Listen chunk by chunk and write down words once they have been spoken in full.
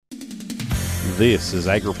This is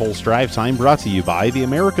AgriPulse Drive Time, brought to you by the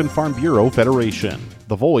American Farm Bureau Federation,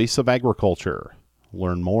 the voice of agriculture.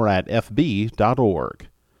 Learn more at fb.org.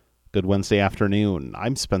 Good Wednesday afternoon.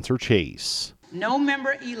 I'm Spencer Chase. No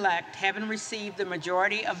member-elect having received the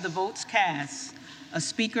majority of the votes cast, a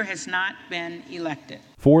speaker has not been elected.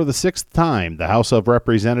 For the sixth time, the House of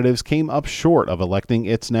Representatives came up short of electing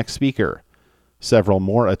its next speaker. Several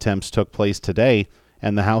more attempts took place today,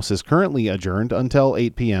 and the House is currently adjourned until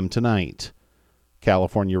 8 p.m. tonight.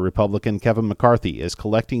 California Republican Kevin McCarthy is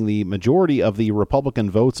collecting the majority of the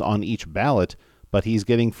Republican votes on each ballot, but he's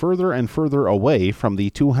getting further and further away from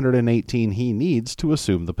the 218 he needs to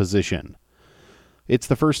assume the position. It's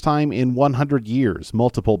the first time in 100 years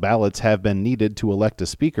multiple ballots have been needed to elect a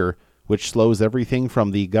speaker, which slows everything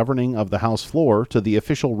from the governing of the House floor to the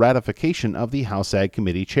official ratification of the House Ag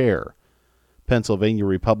Committee chair. Pennsylvania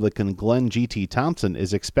Republican Glenn G.T. Thompson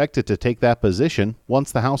is expected to take that position once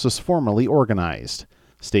the House is formally organized.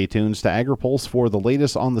 Stay tuned to AgriPulse for the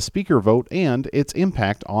latest on the speaker vote and its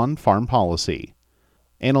impact on farm policy.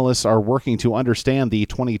 Analysts are working to understand the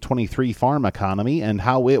 2023 farm economy and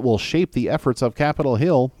how it will shape the efforts of Capitol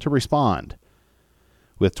Hill to respond.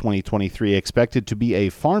 With 2023 expected to be a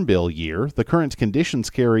farm bill year, the current conditions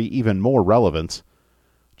carry even more relevance.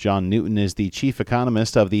 John Newton is the chief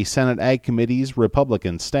economist of the Senate Ag Committee's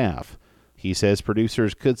Republican staff. He says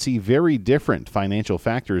producers could see very different financial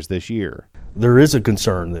factors this year. There is a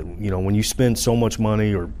concern that, when you spend so much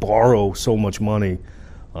money or borrow so much money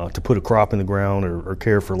to put a crop in the ground or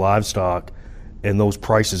care for livestock, and those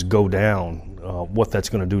prices go down, what that's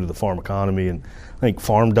going to do to the farm economy. And I think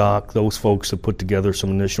Farm Doc, those folks have put together some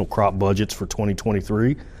initial crop budgets for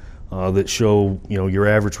 2023 that show, your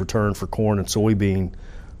average return for corn and soybean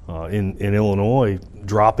in Illinois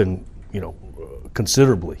dropping,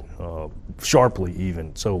 considerably, sharply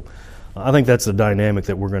even. So I think that's the dynamic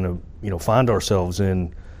that we're going to, find ourselves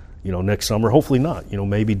in, next summer. Hopefully not.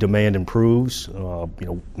 Maybe demand improves.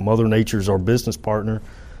 Mother Nature's our business partner,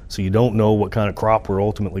 so you don't know what kind of crop we're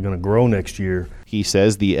ultimately going to grow next year. He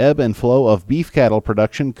says the ebb and flow of beef cattle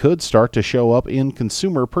production could start to show up in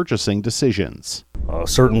consumer purchasing decisions.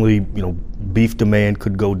 Certainly, beef demand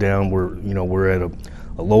could go down. We're at a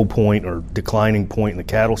low point or declining point in the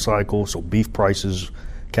cattle cycle, so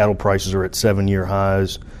cattle prices are at 7-year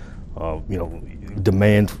highs.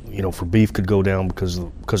 Demand, for beef could go down because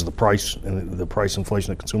of the price and the price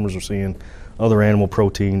inflation that consumers are seeing. Other animal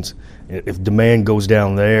proteins, if demand goes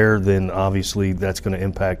down there, then obviously that's going to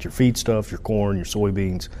impact your feedstuff, your corn, your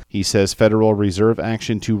soybeans. He says Federal Reserve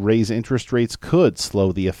action to raise interest rates could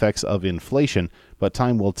slow the effects of inflation, but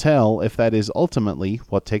time will tell if that is ultimately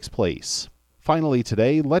what takes place. Finally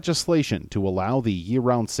today, legislation to allow the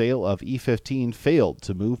year-round sale of E15 failed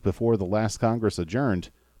to move before the last Congress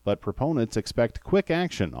adjourned, but proponents expect quick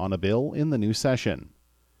action on a bill in the new session.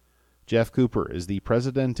 Jeff Cooper is the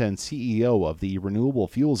president and CEO of the Renewable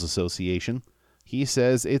Fuels Association. He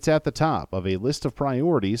says it's at the top of a list of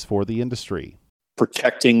priorities for the industry.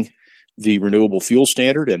 Protecting the renewable fuel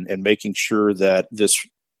standard and making sure that this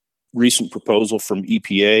recent proposal from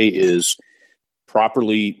EPA is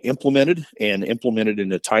properly implemented and implemented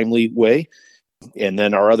in a timely way. And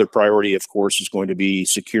then our other priority, of course, is going to be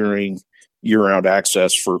securing year-round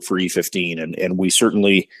access for E15. And we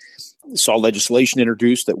certainly saw legislation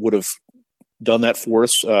introduced that would have done that for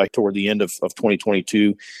us toward the end of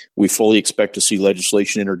 2022. We fully expect to see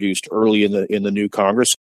legislation introduced early in the new Congress.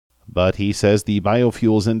 But he says the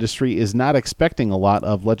biofuels industry is not expecting a lot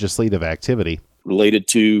of legislative activity related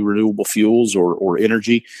to renewable fuels or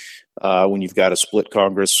energy. When you've got a split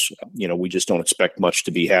Congress, we just don't expect much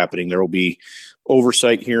to be happening. There will be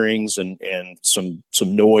oversight hearings and some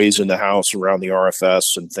noise in the House around the RFS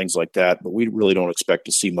and things like that, but we really don't expect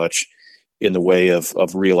to see much in the way of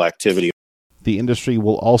real activity. The industry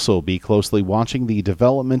will also be closely watching the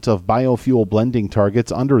development of biofuel blending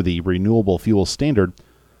targets under the Renewable Fuel Standard.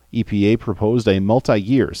 EPA proposed a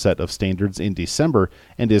multi-year set of standards in December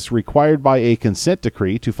and is required by a consent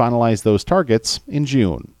decree to finalize those targets in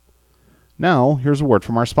June. Now, here's a word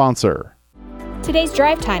from our sponsor. Today's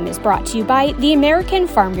Drive Time is brought to you by the American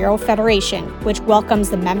Farm Bureau Federation, which welcomes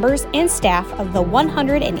the members and staff of the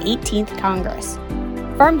 118th Congress.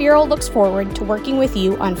 Farm Bureau looks forward to working with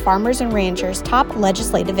you on farmers and ranchers' top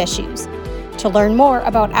legislative issues. To learn more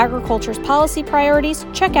about agriculture's policy priorities,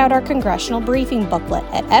 check out our congressional briefing booklet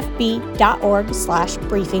at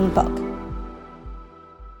fb.org/briefingbook.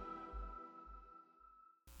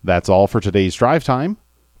 That's all for today's Drive Time.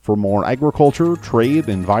 For more agriculture, trade,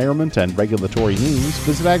 environment, and regulatory news,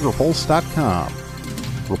 visit agripulse.com.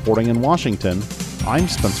 Reporting in Washington, I'm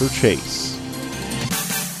Spencer Chase.